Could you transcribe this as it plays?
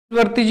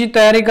भरतीची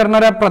तयारी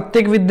करणाऱ्या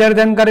प्रत्येक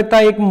विद्यार्थ्यांकरिता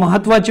एक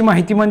महत्त्वाची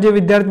माहिती म्हणजे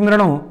विद्यार्थी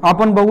मित्रांनो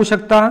आपण बघू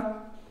शकता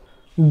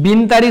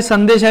बिनतारीख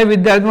संदेश आहे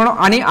विद्यार्थी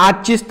मित्रांनो आणि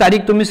आजची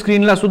तारीख तुम्ही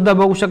स्क्रीनला सुद्धा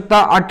बघू शकता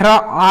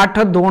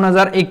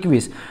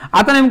 18/8/2021।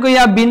 आता नेमकं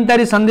या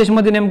बिनतारीख संदेश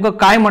मध्ये नेमकं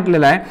काय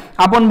म्हटलेलं आहे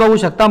आपण बघू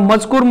शकता।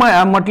 मजकूर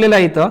म्हटलेला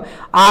आहे इथं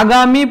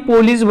आगामी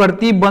पोलीस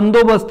भरती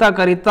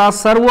बंदोबस्ताकरिता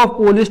सर्व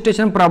पोलीस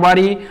स्टेशन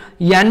प्रभारी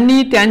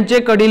यांनी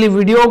त्यांच्याकडील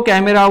व्हिडिओ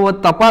कॅमेरा व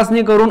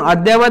तपासणी करून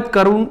अद्ययावत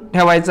करून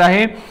ठेवायचा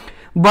आहे।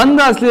 बंद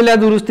असलेल्या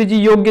दुरुस्तीची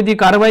योग्य ती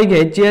कारवाई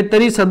घ्यायची आहे।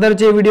 तरी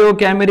सदरचे व्हिडिओ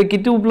कॅमेरे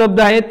किती उपलब्ध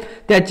आहेत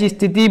त्याची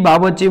स्थिती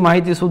बाबतची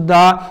माहिती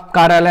सुद्धा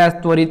कार्यालयात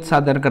त्वरित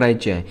सादर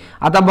करायची आहे।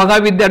 आता बघा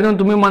विद्यार्थ्यांनो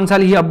तुम्ही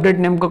म्हणसाल ही अपडेट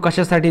नेमकं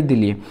कशासाठी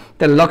दिली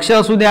तर लक्ष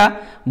असू द्या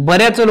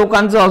बऱ्याच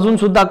लोकांचं अजून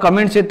सुद्धा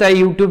कमेंट्स येत आहे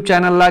YouTube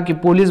चॅनलला की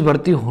पोलीस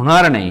भरती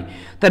होणार नाही।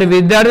 तर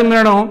विद्यार्थी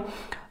मित्रांनो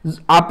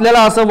आपल्याला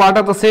असं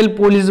वाटत असेल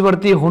पोलीस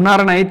भरती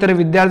होणार नाही तर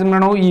विद्यार्थी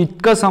मित्रांनो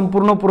इतकं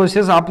संपूर्ण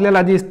प्रोसेस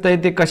आपल्याला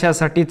दिसतंय ते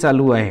कशासाठी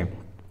चालू आहे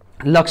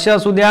लक्ष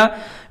असू द्या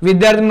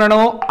विद्यार्थी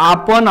मित्रांनो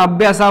आपण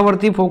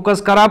अभ्यासावरती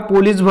फोकस करा।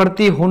 पोलीस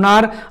भरती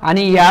होणार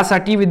आणि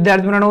यासाठी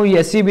विद्यार्थी मित्रांनो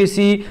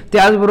SCBC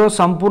त्याचबरोबर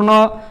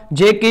संपूर्ण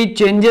जे काही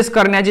चेंजेस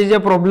करण्याचे जे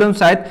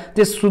प्रॉब्लेम्स आहेत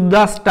ते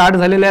सुद्धा स्टार्ट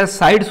झालेले आहेत।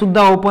 साइट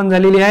सुद्धा ओपन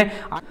झालेली आहे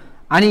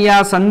आणि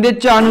या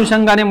संदेशच्या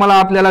अनुषंगाने मला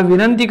आपल्याला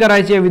विनंती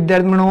करायची आहे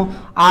विद्यार्थी मित्रांनो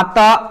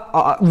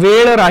आता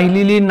वेळ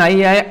राहिलेली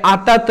नाही आहे।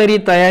 आता तरी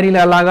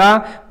तयारीला लागा।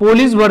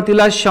 पोलीस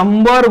भरतीला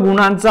 100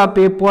 गुणांचा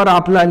पेपर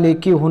आपला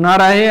लेखी होणार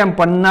आहे।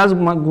 50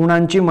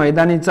 गुणांची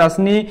मैदानी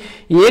चाचणी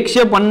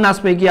 150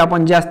 पैकी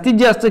आपण जास्तीत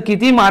जास्त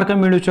किती मार्क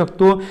मिळवू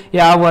शकतो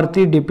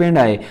यावरती डिपेंड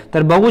आहे।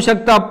 तर बघू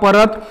शकता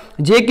परत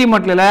जे की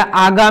म्हटलेलं आहे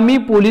आगामी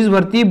पोलीस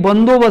भरती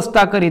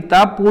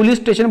बंदोबस्ताकरिता पोलीस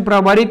स्टेशन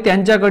प्रभारी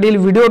त्यांच्याकडील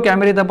व्हिडिओ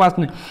कॅमेरे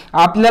तपासणे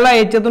आपल्याला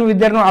याच्यातून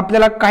विद्यार्थ्यांनो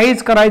आपल्याला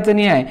काहीच करायचं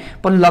नाही आहे।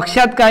 पण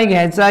लक्षात काय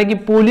घ्यायचं आहे की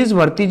पोलीस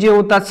भरती जे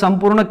होतात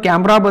संपूर्ण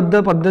कॅमेराबद्ध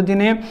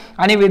पद्धतीने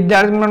आणि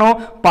विद्यार्थ्यांनो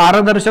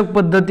पारदर्शक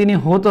पद्धतीने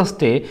होत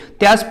असते।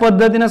 त्याच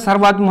पद्धतीने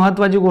सर्वात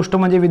महत्त्वाची गोष्ट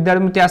म्हणजे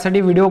विद्यार्थी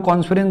त्यासाठी व्हिडिओ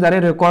कॉन्फरन्सद्वारे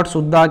रेकॉर्ड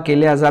सुद्धा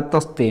केले जात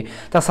असते।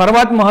 तर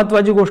सर्वात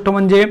महत्त्वाची गोष्ट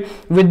म्हणजे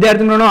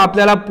विद्यार्थ्यांनो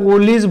आपल्याला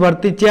पोलीस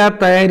भरतीच्या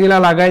तयारीला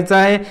लागायचं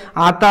आहे।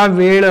 आता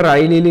वेळ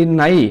राहिलेली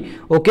नाही।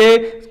 ओके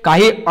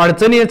काही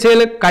अडचणी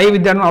असेल काही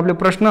विद्यार्थ्यांना आपले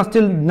प्रश्न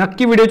असतील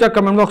नक्की व्हिडिओच्या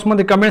कमेंट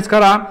बॉक्समध्ये कमेंट्स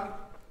करा।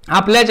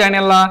 आपल्या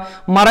चॅनलला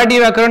मराठी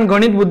व्याकरण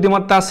गणित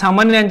बुद्धिमत्ता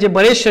सामान्य यांचे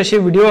बरेचसे असे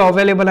व्हिडिओ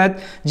अवेलेबल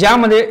आहेत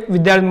ज्यामध्ये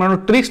विद्यार्थ्यांना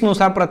ट्रिक्स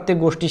नुसार प्रत्येक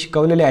गोष्टी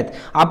शिकवलेल्या आहेत।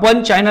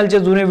 आपण चॅनलचे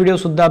जुने व्हिडिओ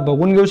सुद्धा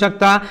बघून घेऊ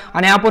शकता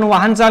आणि आपण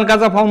वाहन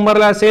चालकाचा फॉर्म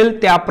भरला असेल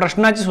त्या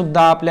प्रश्नाची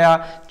सुद्धा आपल्या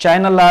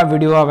चॅनलला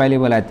व्हिडिओ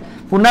अवेलेबल आहेत।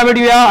 पुन्हा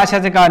भेटूया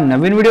अशाच एका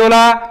नवीन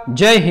व्हिडिओला।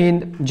 जय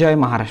हिंद जय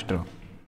महाराष्ट्र।